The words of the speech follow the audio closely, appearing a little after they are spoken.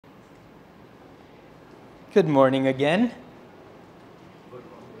Good morning again.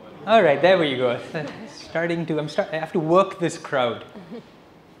 All right, there we go. I have to work this crowd,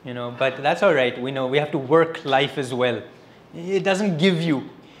 but that's all right. We know we have to work life as well. It doesn't give you.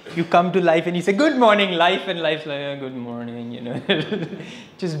 You come to life and you say, good morning, life, and life's like, oh, good morning,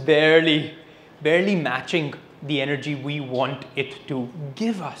 just barely matching the energy we want it to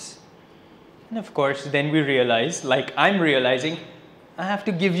give us. And of course, then we realize, like I'm realizing, I have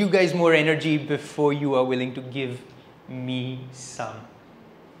to give you guys more energy before you are willing to give me some.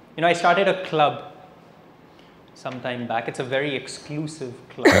 I started a club some time back. It's a very exclusive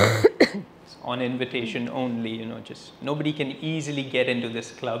club. It's on invitation only, just nobody can easily get into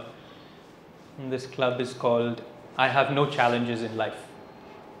this club. And this club is called I Have No Challenges in Life.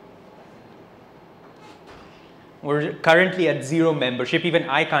 We're currently at 0 membership. Even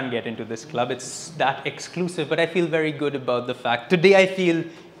I can't get into this club. It's that exclusive, but I feel very good about the fact. Today I feel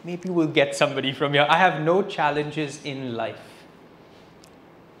maybe we'll get somebody from here. I have no challenges in life.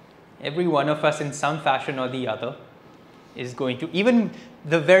 Every one of us in some fashion or the other is going to, even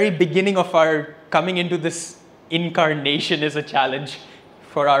the very beginning of our coming into this incarnation is a challenge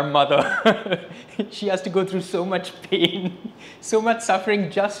for our mother. She has to go through so much pain, so much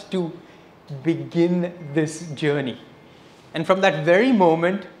suffering just to begin this journey. And from that very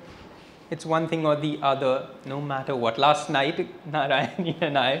moment, it's one thing or the other, no matter what. Last night, Narayani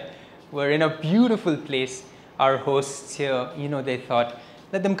and I were in a beautiful place. Our hosts here, they thought,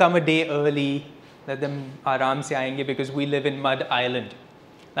 let them come a day early, let them aaram se aayenge, because we live in Mud Island.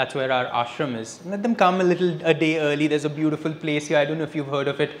 That's where our ashram is. Let them come a day early. There's a beautiful place here. I don't know if you've heard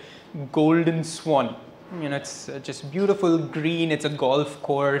of it, Golden Swan. It's just beautiful green. It's a golf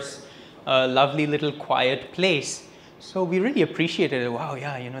course. A lovely little quiet place. So we really appreciated it. Wow,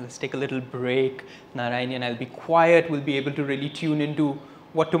 yeah, let's take a little break. Narayani and I'll be quiet. We'll be able to really tune into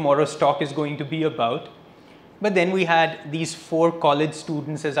what tomorrow's talk is going to be about. But then we had these 4 college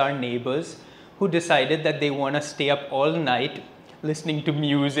students as our neighbors who decided that they want to stay up all night listening to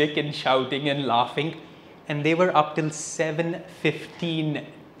music and shouting and laughing. And they were up till 7:15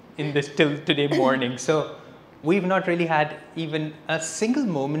 till today morning. So we've not really had even a single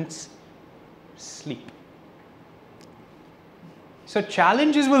moment's sleep. So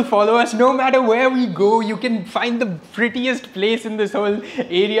challenges will follow us no matter where we go. You can find the prettiest place in this whole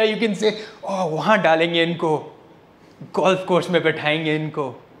area. You can say, oh, wahan dalenge inko. Golf course mein baithayenge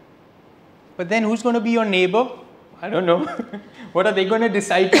inko. But then who's going to be your neighbor? I don't know. What are they going to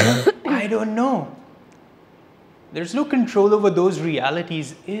decide? I don't know. There's no control over those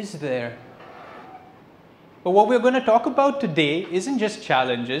realities, is there? But what we're going to talk about today isn't just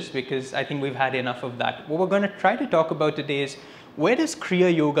challenges, because I think we've had enough of that. What we're going to try to talk about today is, where does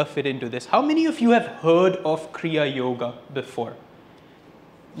Kriya Yoga fit into this? How many of you have heard of Kriya Yoga before?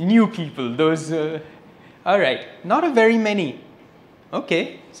 New people, those, all right, not a very many.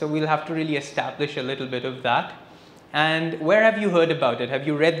 Okay, so we'll have to really establish a little bit of that. And where have you heard about it? Have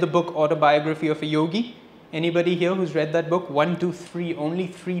you read the book Autobiography of a Yogi? Anybody here who's read that book? 1, 2, 3, only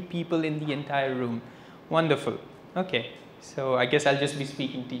 3 people in the entire room. Wonderful. Okay, so I guess I'll just be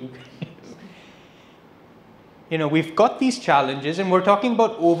speaking to you. We've got these challenges and we're talking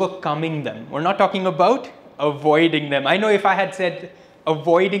about overcoming them. We're not talking about avoiding them. I know if I had said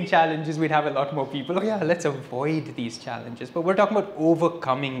avoiding challenges, we'd have a lot more people. Oh yeah, let's avoid these challenges. But we're talking about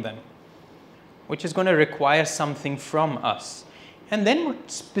overcoming them, which is going to require something from us. And then we're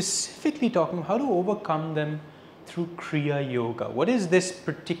specifically talking about how to overcome them through Kriya Yoga. What is this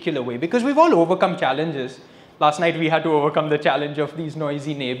particular way? Because we've all overcome challenges. Last night we had to overcome the challenge of these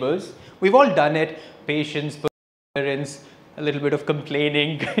noisy neighbors. We've all done it. Patience, perseverance, a little bit of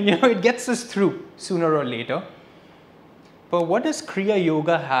complaining. It gets us through sooner or later. But what does Kriya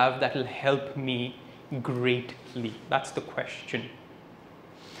Yoga have that will help me greatly? That's the question.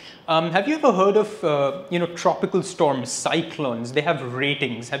 Have you ever heard of, tropical storms, cyclones? They have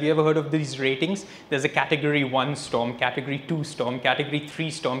ratings. Have you ever heard of these ratings? There's a category 1 storm, category 2 storm, category 3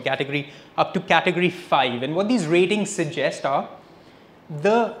 storm, up to category 5. And what these ratings suggest are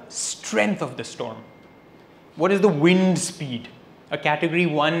the strength of the storm. What is the wind speed? A category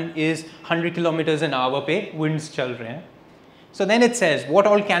 1 is 100 kilometers an hour pe winds chal rahe hain. So then it says what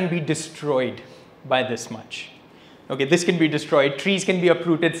all can be destroyed by this much. Okay, this can be destroyed, trees can be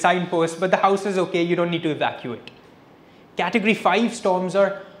uprooted, signposts, but the house is okay, you don't need to evacuate. Category 5 storms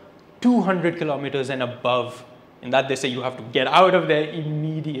are 200 kilometers and above. And that they say you have to get out of there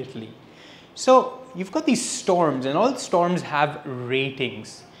immediately. So you've got these storms, and all storms have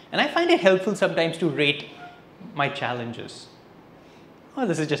ratings. And I find it helpful sometimes to rate my challenges. Oh,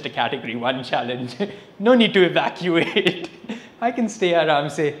 this is just a category 1 challenge. No need to evacuate. I can stay around,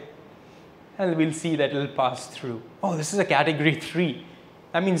 say, and we'll see that it'll pass through. Oh, this is a category 3.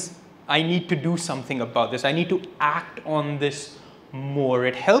 That means I need to do something about this. I need to act on this more.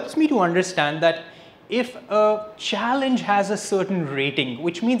 It helps me to understand that if a challenge has a certain rating,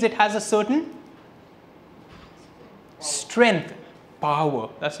 which means it has a certain strength, power.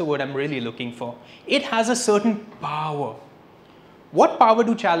 That's the word I'm really looking for. It has a certain power. What power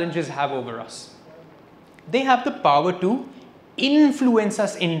do challenges have over us? They have the power to influence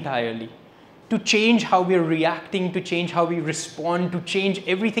us entirely, to change how we're reacting, to change how we respond, to change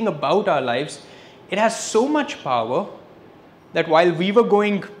everything about our lives. It has so much power that while we were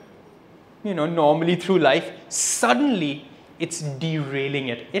going, normally through life, suddenly it's derailing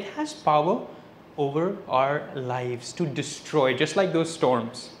it. It has power over our lives to destroy, just like those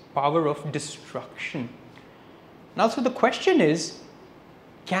storms, power of destruction. Now, so the question is,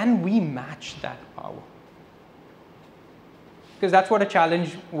 can we match that power? Because that's what a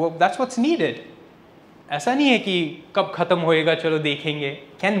challenge, that's what's needed. ऐसा नहीं है कि कब खत्म होएगा चलो देखेंगे.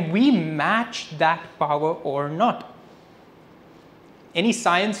 Can we match that power or not? Any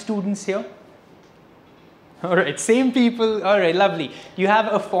science students here? All right, same people. All right, lovely. You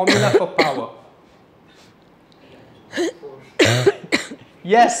have a formula for power.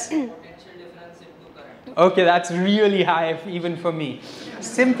 Yes. Potential difference into current. Okay, that's really high even for me.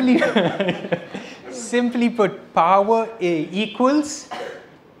 Simply put, power equals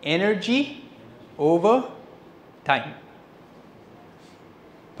energy over time.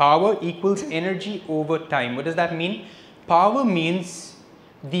 Power equals energy over time. What does that mean? Power means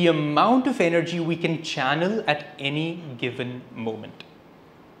the amount of energy we can channel at any given moment.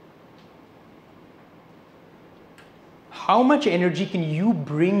 How much energy can you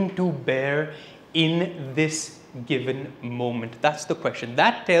bring to bear in this given moment? That's the question.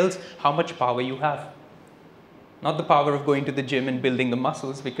 That tells how much power you have. Not the power of going to the gym and building the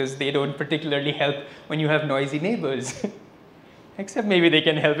muscles, because they don't particularly help when you have noisy neighbors. Except maybe they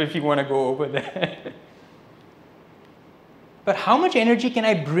can help if you want to go over there. But how much energy can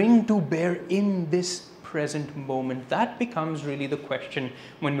I bring to bear in this present moment? That becomes really the question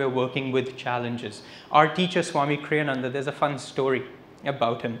when we're working with challenges. Our teacher, Swami Kriya, there's a fun story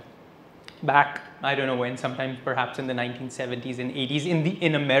about him. Back, I don't know when, sometime perhaps in the 1970s and 80s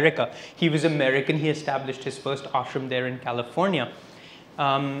in America. He was American. He established his first ashram there in California.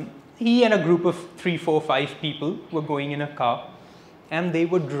 He and a group of 3, 4, 5 people were going in a car, and they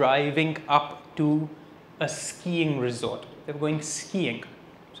were driving up to a skiing resort. They were going skiing.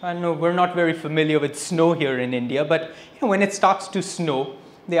 So I know we're not very familiar with snow here in India, but when it starts to snow,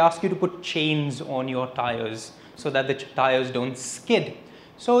 they ask you to put chains on your tires so that the tires don't skid.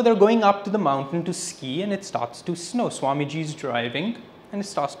 So they're going up to the mountain to ski, and it starts to snow. Swamiji is driving, and it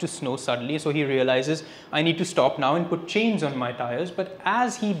starts to snow suddenly. So he realizes, I need to stop now and put chains on my tires. But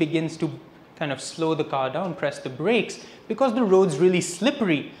as he begins to kind of slow the car down, press the brakes, because the road's really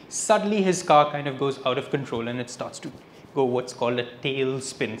slippery, suddenly his car kind of goes out of control, and it starts to go what's called a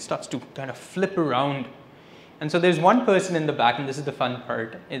tailspin. It starts to kind of flip around. And so there's one person in the back, and this is the fun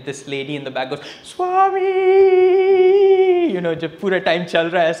part. This lady in the back goes, Swami! Jab pura time chal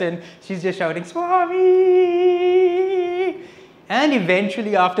raha hai aise, and she's just shouting, Swami! And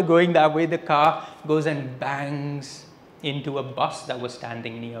eventually, after going that way, the car goes and bangs into a bus that was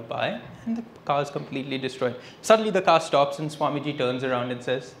standing nearby, and the car is completely destroyed. Suddenly, the car stops, and Swamiji turns around and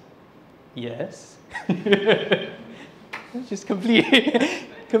says, yes. Just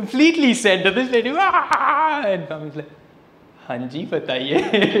completely said to this lady, and Swami's like, Hanji,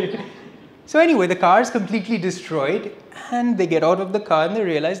 bataiye. So anyway, the car is completely destroyed, and they get out of the car and they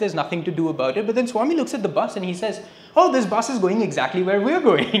realize there's nothing to do about it. But then Swami looks at the bus and he says, oh, this bus is going exactly where we're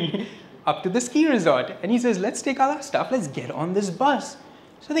going, up to the ski resort. And he says, let's take all our stuff, let's get on this bus.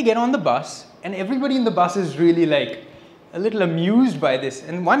 So they get on the bus, and everybody in the bus is really like a little amused by this.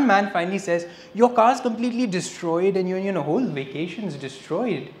 And one man finally says, your car's completely destroyed and your whole vacation's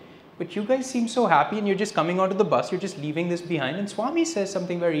destroyed. But you guys seem so happy, and you're just coming out of the bus, you're just leaving this behind. And Swami says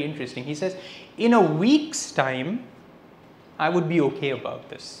something very interesting. He says, in a week's time, I would be okay about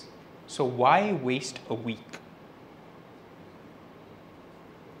this. So why waste a week?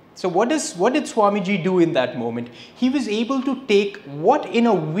 So what did Swamiji do in that moment? He was able to take what in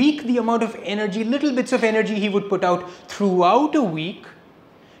a week, the amount of energy, little bits of energy he would put out throughout a week,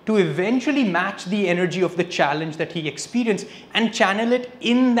 to eventually match the energy of the challenge that he experienced and channel it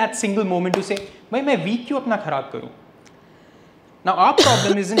in that single moment to say, "Bhai, main week kyun apna kharab karu?" Now, our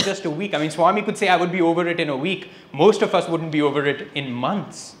problem isn't just a week. I mean, Swami could say, I would be over it in a week. Most of us wouldn't be over it in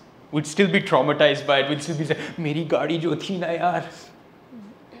months. We'd still be traumatized by it. We'd still be saying, "Meri gaadi jo thi na yaar."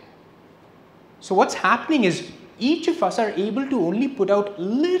 So what's happening is, each of us are able to only put out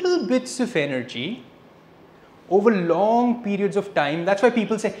little bits of energy over long periods of time. That's why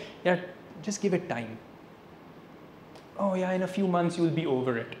people say, yeah, just give it time. Oh yeah, in a few months you'll be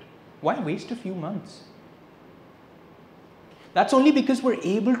over it. Why waste a few months? That's only because we're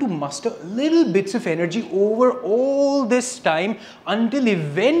able to muster little bits of energy over all this time until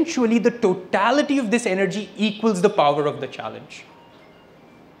eventually the totality of this energy equals the power of the challenge.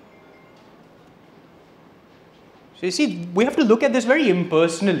 So you see, we have to look at this very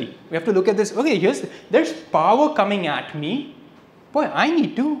impersonally. We have to look at this, okay, there's power coming at me. Boy, I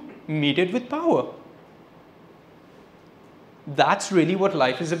need to meet it with power. That's really what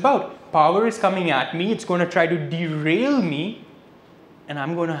life is about. Power is coming at me, it's going to try to derail me, and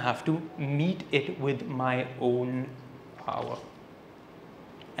I'm going to have to meet it with my own power.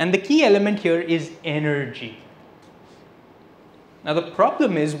 And the key element here is energy. Now the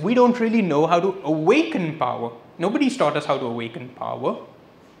problem is we don't really know how to awaken power. Nobody's taught us how to awaken power.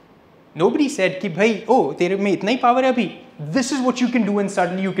 Nobody said, ki bhai, oh, tere mein itna hi power hai abhi. This is what you can do and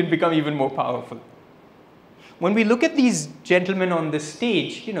suddenly you can become even more powerful. When we look at these gentlemen on this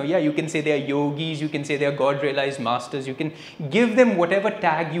stage, yeah, you can say they are yogis, you can say they are God-realized masters, you can give them whatever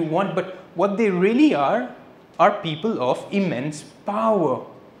tag you want, but what they really are people of immense power.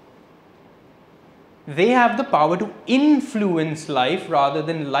 They have the power to influence life rather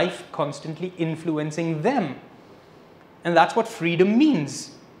than life constantly influencing them. And that's what freedom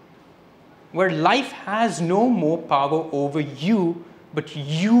means. Where life has no more power over you, but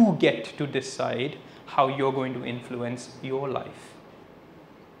you get to decide how you're going to influence your life.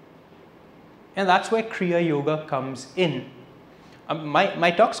 And that's where Kriya Yoga comes in.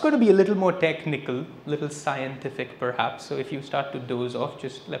 My talk's going to be a little more technical, a little scientific perhaps, so if you start to doze off,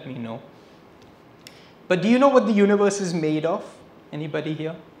 just let me know. But do you know what the universe is made of? Anybody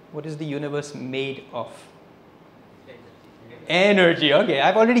here? What is the universe made of? Energy. Okay,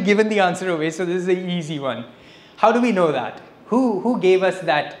 I've already given the answer away, so this is an easy one. How do we know that? Who gave us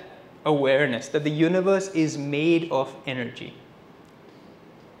that awareness that the universe is made of energy?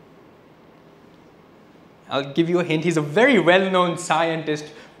 I'll give you a hint. He's a very well-known scientist,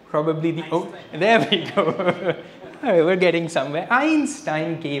 probably the... Oh, there we go. All right, we're getting somewhere.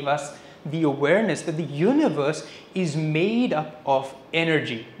 Einstein gave us the awareness that the universe is made up of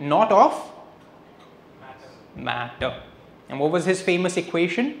energy, not of matter. And what was his famous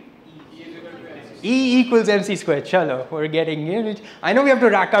equation? E equals mc squared. Chalo, we're getting it. I know we have to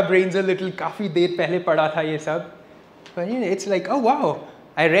rack our brains a little. Kafi der pehle padha tha ye sab. But it's like, oh wow,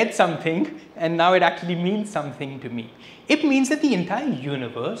 I read something and now it actually means something to me. It means that the entire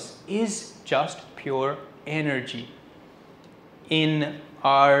universe is just pure energy. In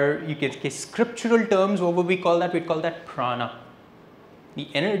our, you can say, scriptural terms, what would we call that? We'd call that prana. The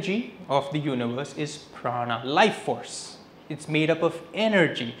energy of the universe is prana, life force. It's made up of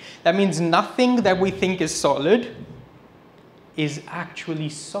energy. That means nothing that we think is solid is actually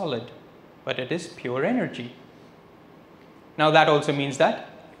solid, but it is pure energy. Now that also means that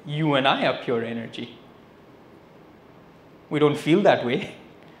you and I are pure energy. We don't feel that way.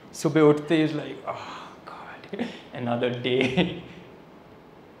 Subah uthte is like, oh God, another day.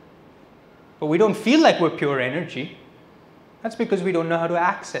 But we don't feel like we're pure energy. That's because we don't know how to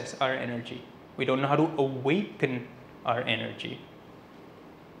access our energy. We don't know how to awaken our energy.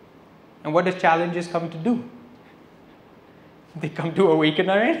 And what does challenges come to do? They come to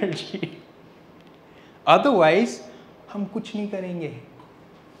awaken our energy. Otherwise, hum kuch nahi karenge.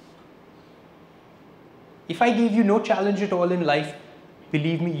 If I gave you no challenge at all in life,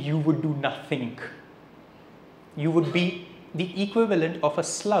 believe me, you would do nothing. You would be the equivalent of a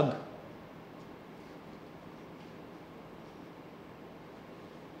slug.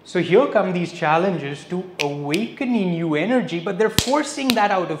 So here come these challenges to awaken in you energy, but they're forcing that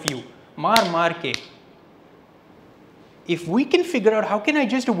out of you. Maar ke. If we can figure out how can I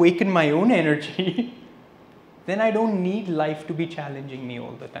just awaken my own energy, then I don't need life to be challenging me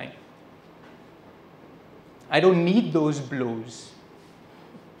all the time. I don't need those blows.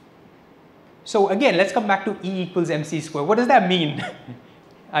 So again, let's come back to E equals mc squared. What does that mean?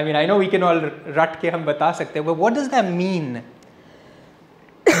 I mean, I know we can all rat ke hum bata sakte, but what does that mean?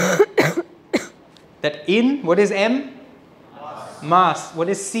 That in, what is m? Mass. What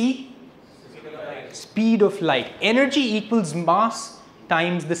is c? Speed of light. Energy equals mass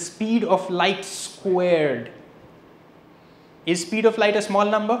times the speed of light squared. Is speed of light a small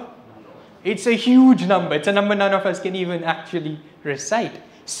number? It's a huge number. It's a number none of us can even actually recite.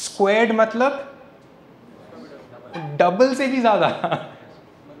 Squared matlab? Double se bhi zyada.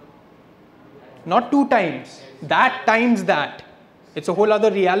 Not 2 times. That times that. It's a whole other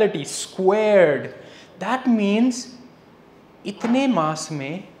reality. Squared. That means itne mass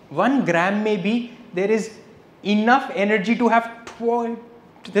mein, 1 gram may be, there is enough energy to have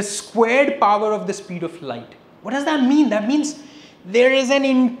the squared power of the speed of light. What does that mean? That means there is an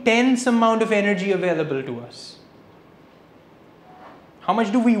intense amount of energy available to us. How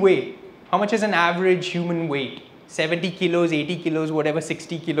much do we weigh? How much is an average human weight? 70 kilos, 80 kilos, whatever,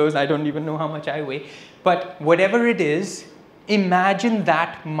 60 kilos, I don't even know how much I weigh. But whatever it is, imagine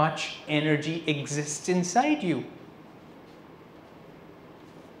that much energy exists inside you.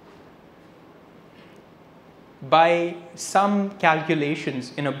 By some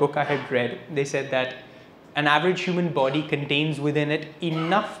calculations in a book I had read, they said that an average human body contains within it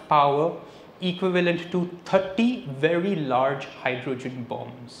enough power equivalent to 30 very large hydrogen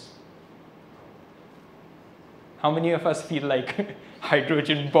bombs. How many of us feel like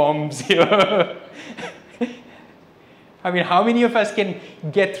hydrogen bombs here? I mean, how many of us can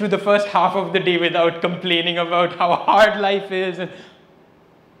get through the first half of the day without complaining about how hard life is?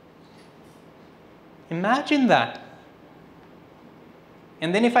 Imagine that.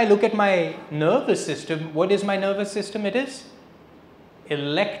 And then if I look at my nervous system, what is my nervous system? It is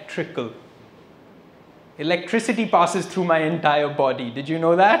electrical. Electricity passes through my entire body. Did you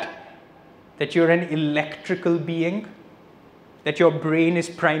know that? That you're an electrical being? That your brain is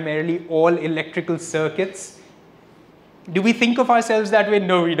primarily all electrical circuits? Do we think of ourselves that way?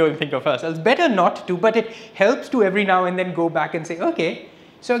 No, we don't think of ourselves. Better not to, but it helps to every now and then go back and say, okay,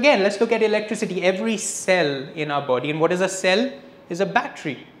 so again, let's look at electricity. Every cell in our body, and what is a cell? Is a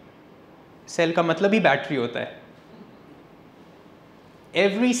battery. Cell ka matlab hi battery hota hai.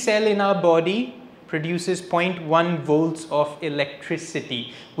 Every cell in our body produces 0.1 volts of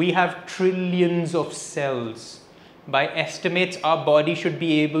electricity. We have trillions of cells. By estimates, our body should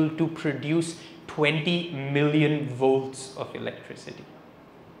be able to produce 20 million volts of electricity.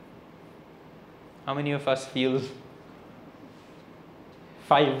 How many of us feel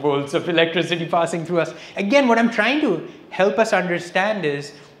 5 volts of electricity passing through us? Again, what I'm trying to help us understand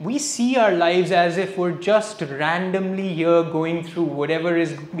is we see our lives as if we're just randomly here going through whatever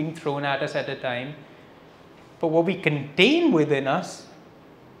is being thrown at us at a time. But what we contain within us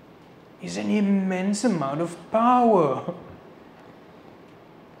is an immense amount of power.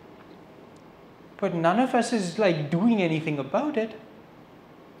 But none of us is like doing anything about it.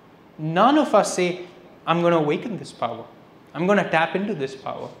 None of us say, I'm going to awaken this power. I'm going to tap into this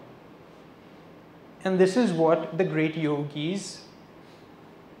power. And this is what the great yogis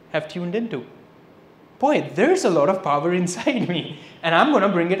have tuned into. Boy, there's a lot of power inside me, and I'm going to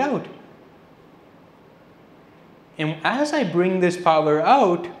bring it out. And as I bring this power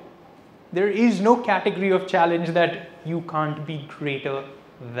out, there is no category of challenge that you can't be greater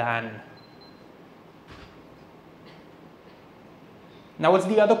than. Now, what's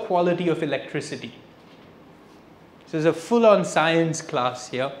the other quality of electricity? This is a full-on science class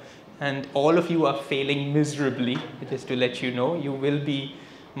here, and all of you are failing miserably. Just to let you know, you will be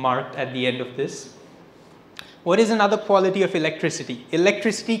marked at the end of this. What is another quality of electricity?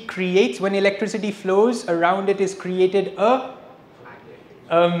 Electricity creates, when electricity flows, around it is created a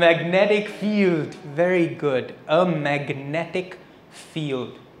magnetic field. Very good. A magnetic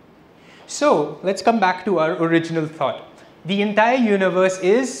field. So, let's come back to our original thought. The entire universe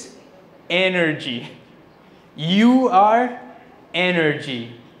is energy. You are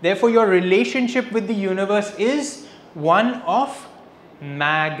energy. Therefore, your relationship with the universe is one of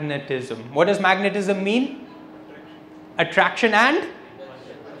magnetism. What does magnetism mean? Attraction and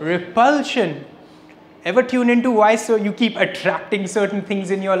repulsion. Ever tune into why so you keep attracting certain things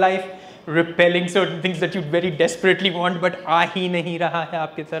in your life, repelling certain things that you very desperately want, but aa hi nahi raha hai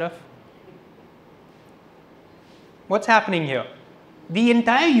aapki taraf? What's happening here? The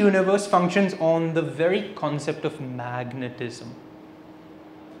entire universe functions on the very concept of magnetism.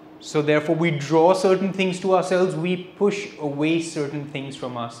 So therefore, we draw certain things to ourselves, we push away certain things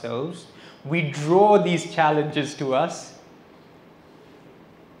from ourselves, we draw these challenges to us.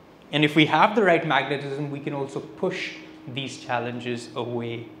 And if we have the right magnetism, we can also push these challenges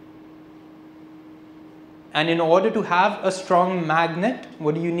away. And in order to have a strong magnet,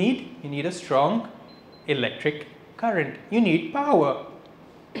 what do you need? You need a strong electric current. You need power.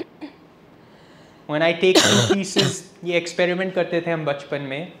 When I take two pieces, ये experiment करते थे हम बचपन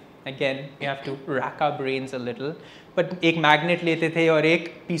में. Again, we have to rack our brains a little. But एक magnet लेते थे और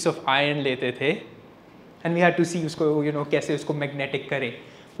एक piece of iron लेते थे. And we had to see उसको, कैसे उसको magnetic करे.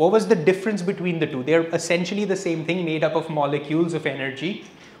 What was the difference between the two? They're essentially the same thing, made up of molecules of energy.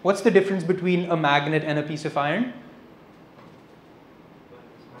 What's the difference between a magnet and a piece of iron?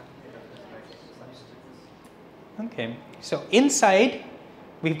 Okay, so inside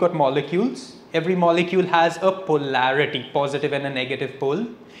we've got molecules Every molecule has a polarity, positive and a negative pole.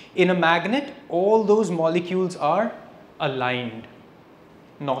 In a magnet, all those molecules are aligned,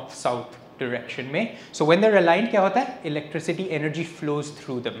 north-south direction में. So when they're aligned, क्या होता है? Electricity energy flows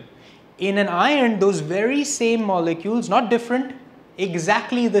through them. In an iron, those very same molecules, not different,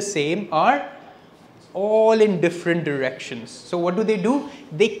 exactly the same, are all in different directions. So what do?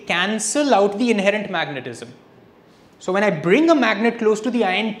 They cancel out the inherent magnetism. So when I bring a magnet close to the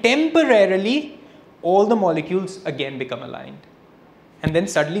iron, temporarily, all the molecules again become aligned. And then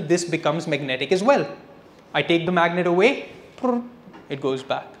suddenly this becomes magnetic as well. I take the magnet away, it goes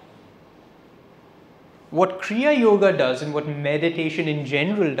back. What Kriya Yoga does and what meditation in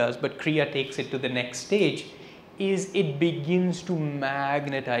general does, but Kriya takes it to the next stage, is it begins to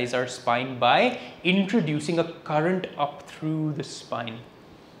magnetize our spine by introducing a current up through the spine.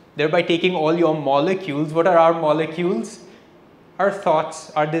 Thereby taking all your molecules. What are our molecules? Our thoughts,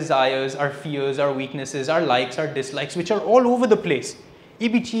 our desires, our fears, our weaknesses, our likes, our dislikes, which are all over the place. ये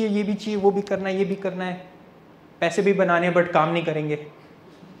भी चाहिए, वो भी करना है, ये भी करना है. पैसे भी बनाने हैं, but काम नहीं करेंगे.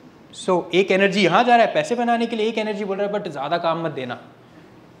 So एक एनर्जी यहाँ जा रहा है पैसे बनाने के लिए, एक एनर्जी बोल रहा है, but ज़्यादा काम मत देना.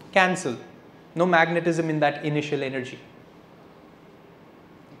 Cancel. No magnetism in that initial energy.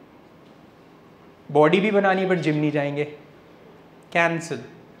 Body भी बनानी है, but gym नहीं जाएंगे. Cancel.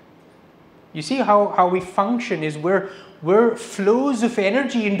 You see how we function is we're flows of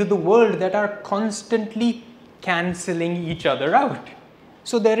energy into the world that are constantly cancelling each other out.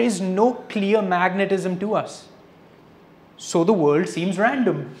 So there is no clear magnetism to us. So the world seems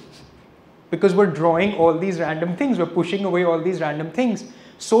random. Because we're drawing all these random things, we're pushing away all these random things.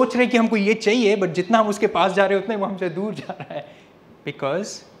 सोच रहे कि हमको ये चाहिए, but जितना हम उसके पास जा रहे हैं उतना वो हमसे दूर जा रहा है.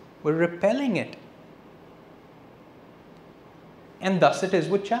 Because we're repelling it. And thus it is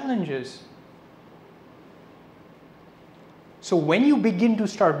with challenges. So when you begin to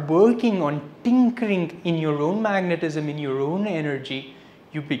start working on tinkering in your own magnetism, in your own energy,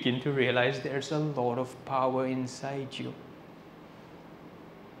 you begin to realize there's a lot of power inside you.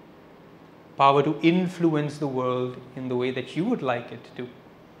 Power to influence the world in the way that you would like it to.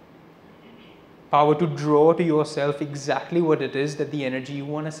 Power to draw to yourself exactly what it is that the energy you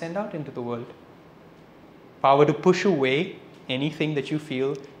want to send out into the world. Power to push away anything that you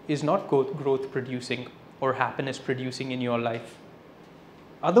feel is not growth producing or happiness producing in your life.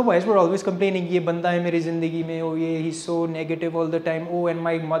 Otherwise, we're always complaining, ये बंदा है मेरी ज़िंदगी में, oh yeah, he's so negative all the time, oh and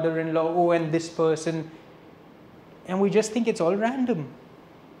my mother-in-law, oh and this person. And we just think it's all random.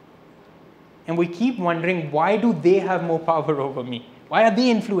 And we keep wondering, why do they have more power over me? Why are they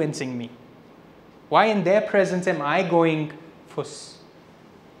influencing me? Why in their presence am I going fuss?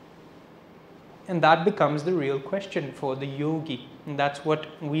 And that becomes the real question for the yogi. And that's what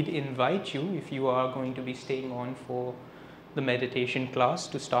we'd invite you, if you are going to be staying on for the meditation class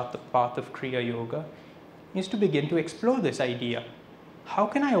to start the path of Kriya Yoga, is to begin to explore this idea. How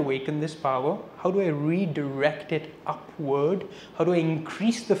can I awaken this power? How do I redirect it upward? How do I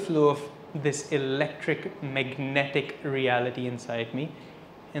increase the flow of this electric, magnetic reality inside me?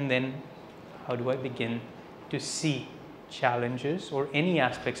 And then how do I begin to see challenges or any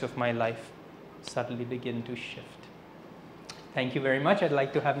aspects of my life suddenly begin to shift? Thank you very much. I'd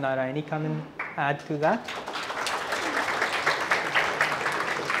like to have Narayani come and add to that.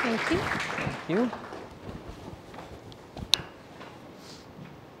 Thank you. Thank you.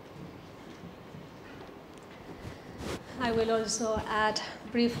 I will also add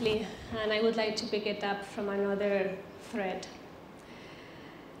briefly, and I would like to pick it up from another thread.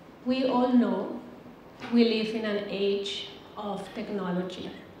 We all know we live in an age of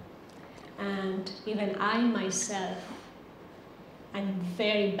technology, and even I myself, I'm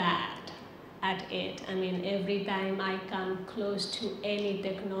very bad at it. I mean, every time I come close to any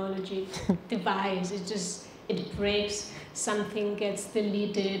technology device, it breaks, something gets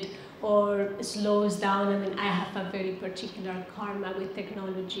deleted or slows down. I mean, I have a very particular karma with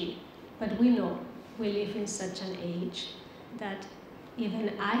technology. But we know we live in such an age that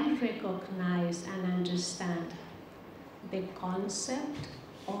even I recognize and understand the concept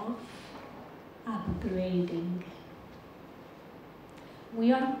of upgrading.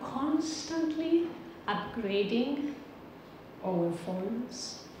 We are constantly upgrading our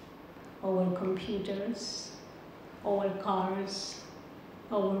phones, our computers, our cars,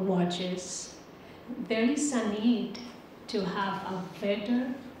 our watches. There is a need to have a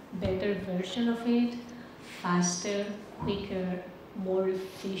better version of it, faster, quicker, more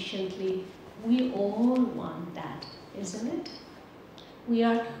efficiently. We all want that, isn't it?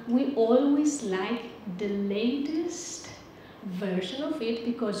 We always like the latest version of it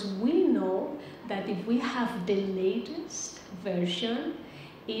because we know that if we have the latest version,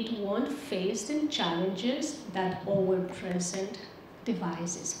 it won't face the challenges that our present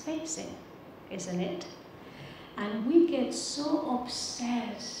device is facing, isn't it? And we get so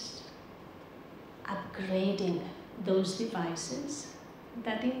obsessed upgrading those devices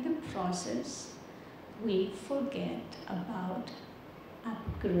that in the process we forget about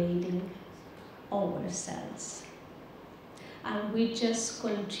upgrading ourselves. And we just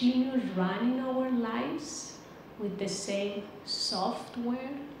continue running our lives with the same software,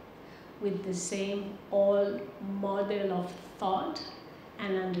 with the same old model of thought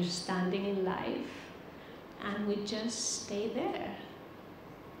and understanding in life, and we just stay there.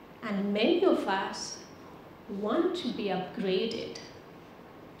 And many of us want to be upgraded,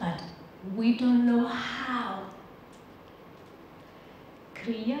 but we don't know how.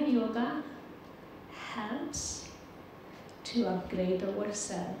 Kriya Yoga helps to upgrade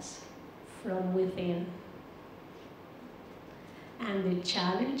ourselves from within. And the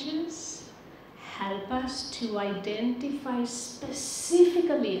challenges help us to identify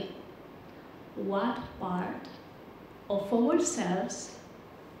specifically what part of ourselves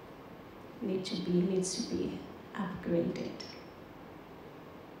needs to be upgraded.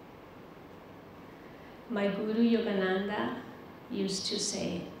 My Guru Yogananda used to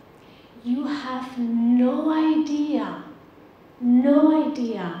say, you have no idea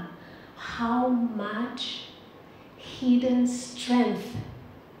how much hidden strength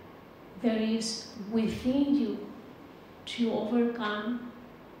there is within you to overcome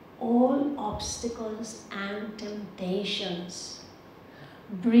all obstacles and temptations.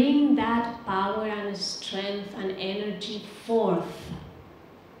 Bring that power and strength and energy forth.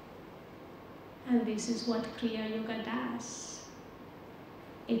 And this is what Kriya Yoga does.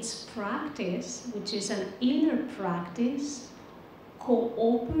 Its practice, which is an inner practice,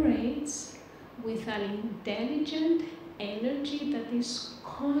 cooperates with an intelligent energy that is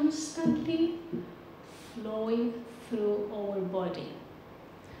constantly flowing through our body.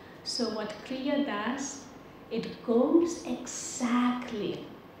 So what Kriya does, it goes exactly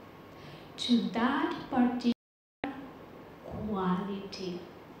to that particular quality,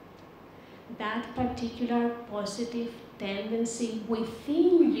 that particular positive tendency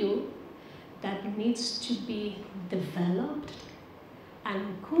within you that needs to be developed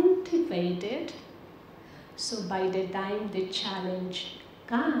and cultivated, so by the time the challenge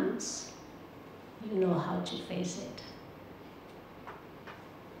comes, you know how to face it.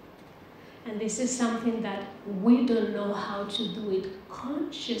 And this is something that we don't know how to do it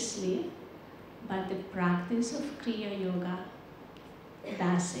consciously, but the practice of Kriya Yoga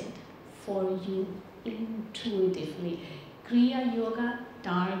does it for you intuitively. Kriya Yoga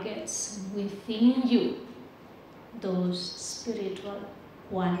targets within you those spiritual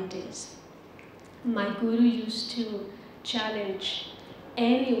qualities. My guru used to challenge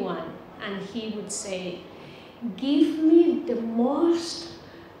anyone, and he would say, give me the most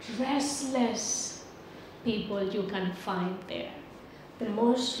restless people you can find there, the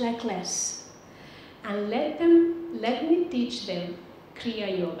most reckless, and let me teach them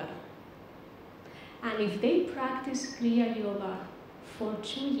Kriya Yoga. And if they practice Kriya Yoga for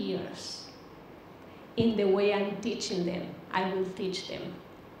 2 years, in the way I'm teaching them, I will teach them.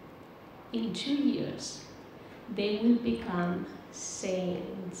 In 2 years, they will become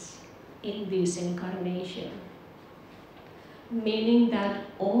saints in this incarnation. Meaning that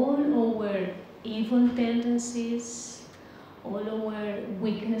all our evil tendencies, all our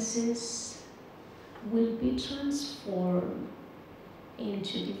weaknesses will be transformed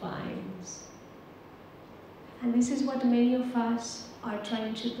into divines. And this is what many of us are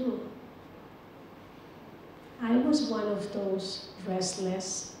trying to do. I was one of those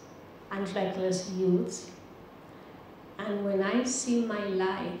restless and reckless youths. And when I see my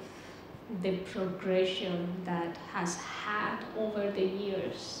life, the progression that has had over the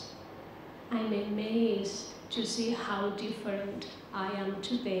years, I'm amazed to see how different I am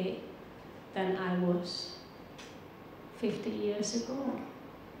today than I was 50 years ago.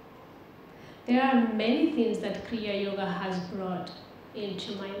 There are many things that Kriya Yoga has brought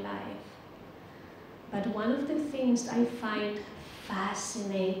into my life. But one of the things I find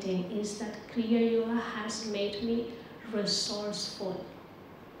fascinating is that Kriya Yoga has made me resourceful.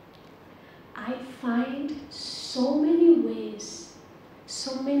 I find so many ways,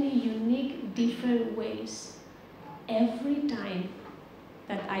 so many unique, different ways every time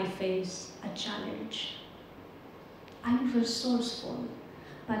that I face a challenge. I'm resourceful,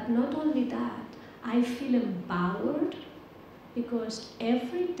 but not only that, I feel empowered because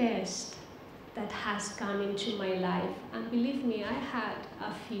every test that has come into my life, and believe me, I had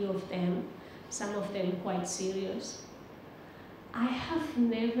a few of them, some of them quite serious, I have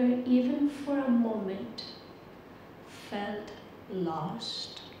never, even for a moment, felt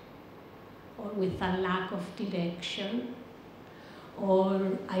lost or with a lack of direction,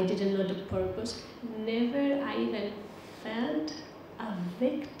 or I didn't know the purpose. Never I even felt a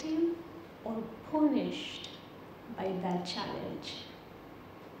victim or punished by that challenge.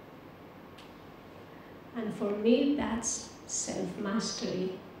 And for me, that's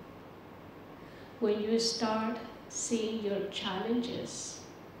self-mastery. When you start seeing your challenges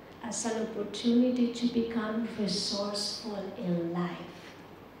as an opportunity to become resourceful in life.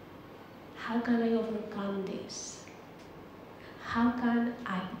 How can I overcome this? How can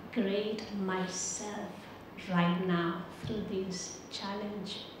I upgrade myself right now through this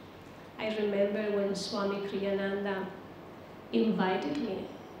challenge? I remember when Swami Kriyananda invited me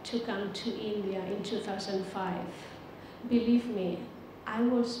to come to India in 2005. Believe me, I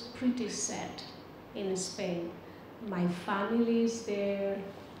was pretty sad in Spain. My family is there,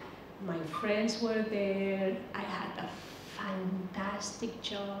 my friends were there, I had a fantastic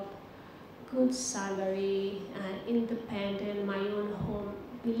job, good salary, independent, my own home.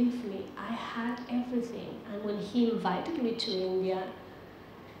 Believe me, I had everything. And when he invited me to India,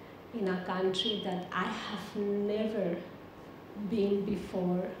 in a country that I have never been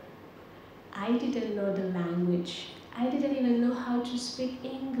before, I didn't know the language. I didn't even know how to speak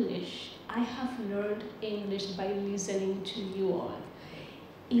English. I have learned English by listening to you all.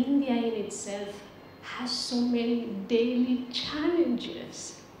 India in itself has so many daily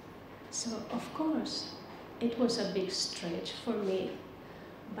challenges. So of course, it was a big stretch for me,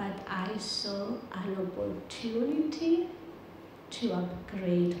 but I saw an opportunity to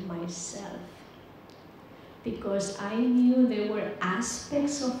upgrade myself, because I knew there were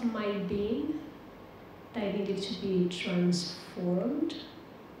aspects of my being that needed to be transformed,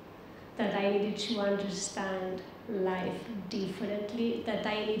 that I needed to understand life differently, that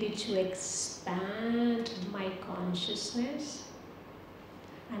I needed to expand my consciousness.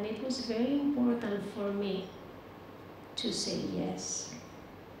 And it was very important for me to say yes.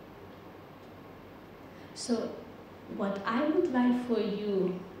 So what I would like for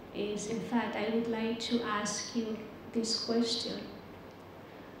you is, in fact, I would like to ask you this question.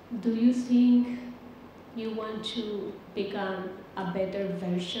 Do you think you want to become a better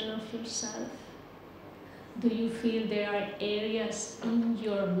version of yourself? Do you feel there are areas in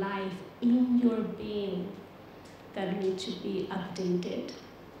your life, in your being, that need to be updated,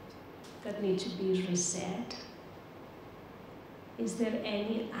 that need to be reset? Is there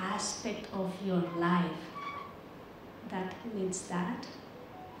any aspect of your life that needs that?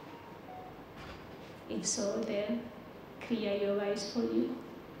 If so, then Kriya Yoga is for you.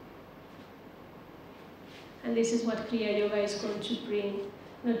 And this is what Kriya Yoga is going to bring,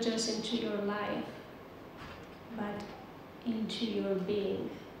 not just into your life, but into your being.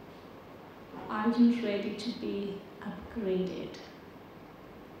 Are you ready to be upgraded,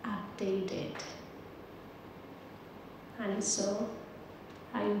 updated? And so,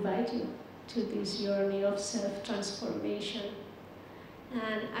 I invite you to this journey of self-transformation.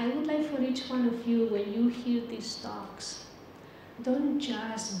 And I would like for each one of you, when you hear these talks, don't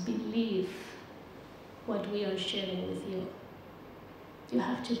just believe what we are sharing with you. You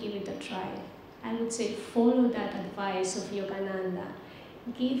have to give it a try. I would say follow that advice of Yogananda.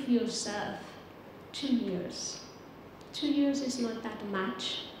 Give yourself 2 years. 2 years is not that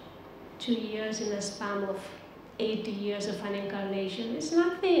much. 2 years in a span of 80 years of an incarnation is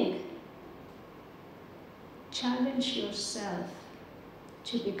nothing. Challenge yourself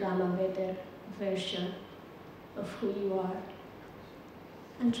to become a better version of who you are.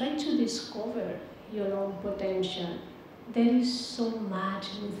 And try to discover your own potential. There is so much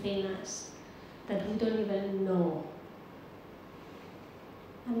within us that we don't even know.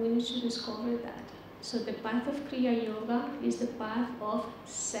 And we need to discover that. So the path of Kriya Yoga is the path of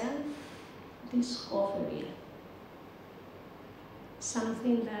self-discovery.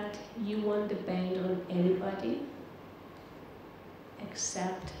 Something that you won't depend on anybody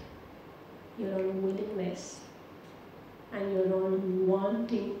except your own willingness and your own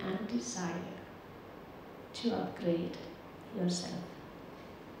wanting and desire to upgrade yourself.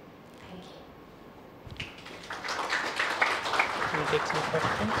 Thank you. Can we take some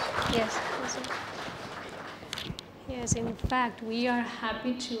questions? Yes. Yes, in fact, we are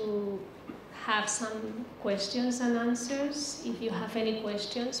happy to have some questions and answers. If you have any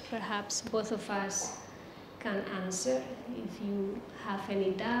questions, perhaps both of us can answer. If you have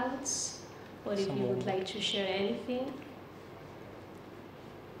any doubts, or if you would like to share anything.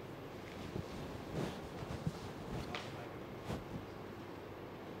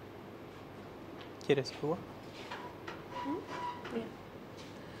 ¿Quieres tú?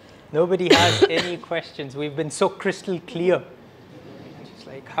 Nobody has any questions. We've been so crystal clear. Just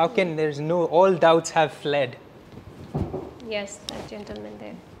like, how can all doubts have fled? Yes, that gentleman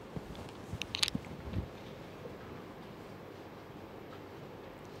there.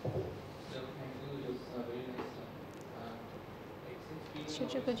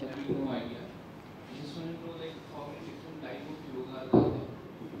 Shurjo, could you?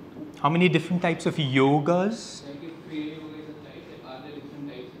 How many different types of yogas?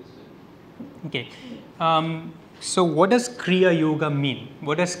 Okay. So what does Kriya Yoga mean?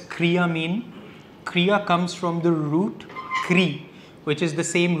 What does Kriya mean? Kriya comes from the root Kri, which is the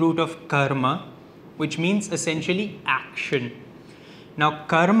same root of karma, which means essentially action. Now,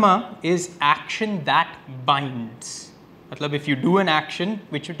 karma is action that binds. Matlab, if you do an action,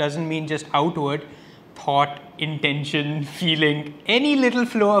 which doesn't mean just outward, thought, intention, feeling, any little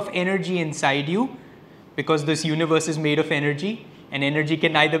flow of energy inside you, because this universe is made of energy, and energy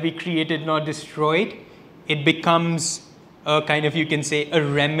can neither be created nor destroyed, it becomes a kind of, you can say, a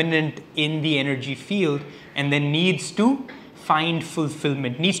remnant in the energy field, and then needs to find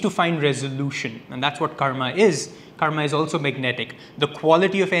fulfillment, needs to find resolution. And that's what karma is. Karma is also magnetic. The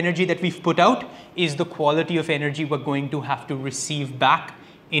quality of energy that we've put out is the quality of energy we're going to have to receive back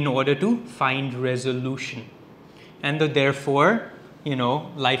in order to find resolution. And therefore,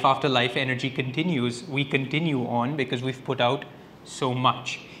 life after life energy continues. We continue on because we've put out so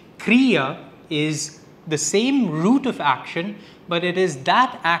much. Kriya is the same root of action, but it is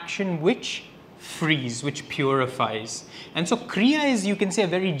that action which frees, which purifies. And so Kriya is, you can say, a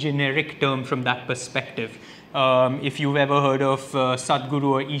very generic term from that perspective. If you've ever heard of Sadhguru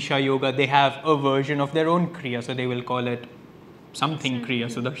or Isha Yoga, they have a version of their own Kriya, so they will call it something Kriya,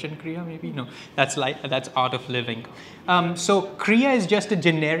 Sudarshan Kriya maybe? No, that's art of living. So Kriya is just a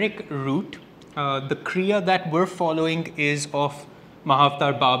generic root. The Kriya that we're following is of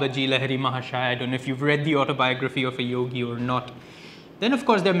Mahavatar Babaji Lahiri Mahashaya. I don't know if you've read the autobiography of a yogi or not. Then, of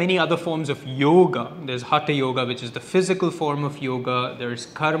course, there are many other forms of yoga. There's Hatha Yoga, which is the physical form of yoga. There's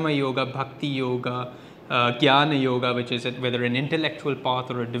Karma Yoga, Bhakti Yoga, Jnana Yoga, which is whether an intellectual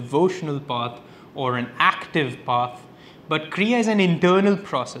path or a devotional path or an active path. But Kriya is an internal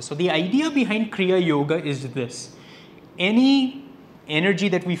process. So the idea behind Kriya Yoga is this. Any energy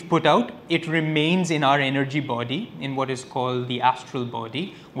that we've put out, it remains in our energy body, in what is called the astral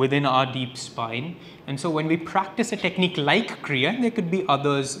body, within our deep spine. And so when we practice a technique like Kriya, there could be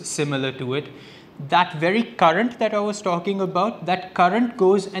others similar to it, that very current that I was talking about, that current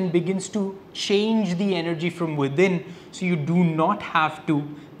goes and begins to change the energy from within, so you do not have to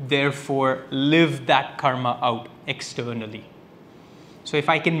therefore live that karma out externally. So if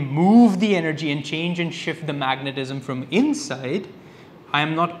I can move the energy and change and shift the magnetism from inside, I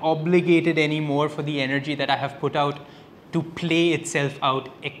am not obligated anymore for the energy that I have put out to play itself out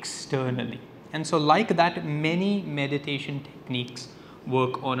externally. And so like that, many meditation techniques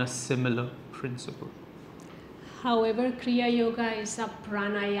work on a similar principle. However, Kriya Yoga is a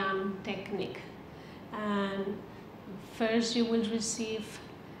pranayama technique. And first you will receive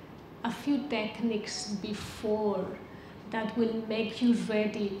a few techniques before that will make you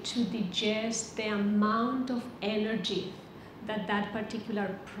ready to digest the amount of energy that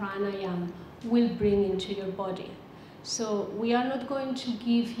particular pranayama will bring into your body. So we are not going to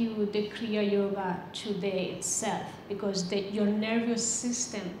give you the Kriya Yoga today itself, because your nervous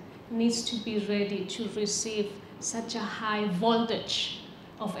system needs to be ready to receive such a high voltage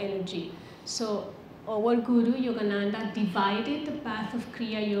of energy. So our Guru Yogananda divided the path of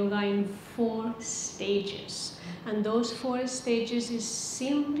Kriya Yoga in 4 stages. And those 4 stages is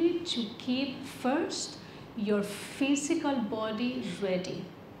simply to keep first your physical body ready,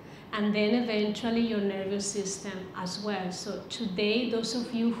 and then eventually your nervous system as well. So today, those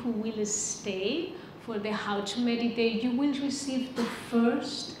of you who will stay for the how to meditate, you will receive the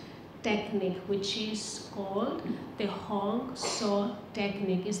first technique, which is called the Hong So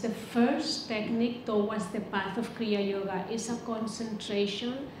technique. It's the first technique towards the path of Kriya Yoga. It's a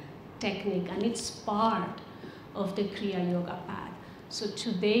concentration technique, and it's part of the Kriya Yoga path. So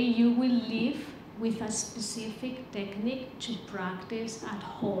today you will live with a specific technique to practice at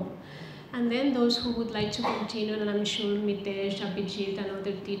home. And then those who would like to continue, and I'm sure Mitesh, Abhijit and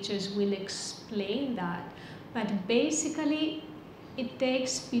other teachers will explain that. But basically, it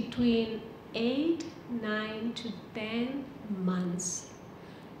takes between 8, 9 to 10 months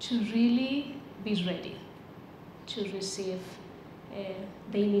to really be ready to receive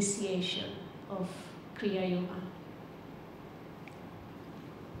the initiation of Kriya Yoga.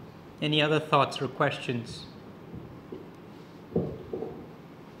 Any other thoughts or questions?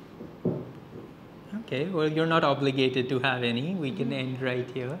 Okay, well, you're not obligated to have any. We can end right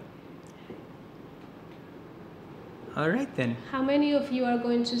here. All right then. How many of you are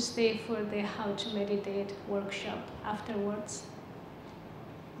going to stay for the How to Meditate workshop afterwards?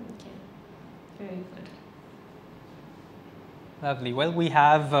 Okay, very good. Lovely. Well, we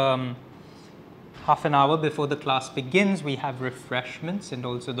have half an hour before the class begins. We have refreshments, and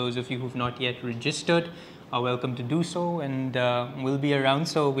also those of you who've not yet registered are welcome to do so, and we'll be around,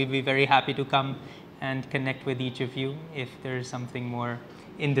 so we'll be very happy to come and connect with each of you if there's something more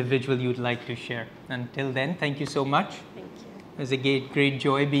individual you'd like to share. Until then, thank you so much. Thank you. It was a great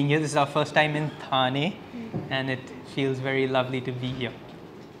joy being here. This is our first time in Thane, and it feels very lovely to be here.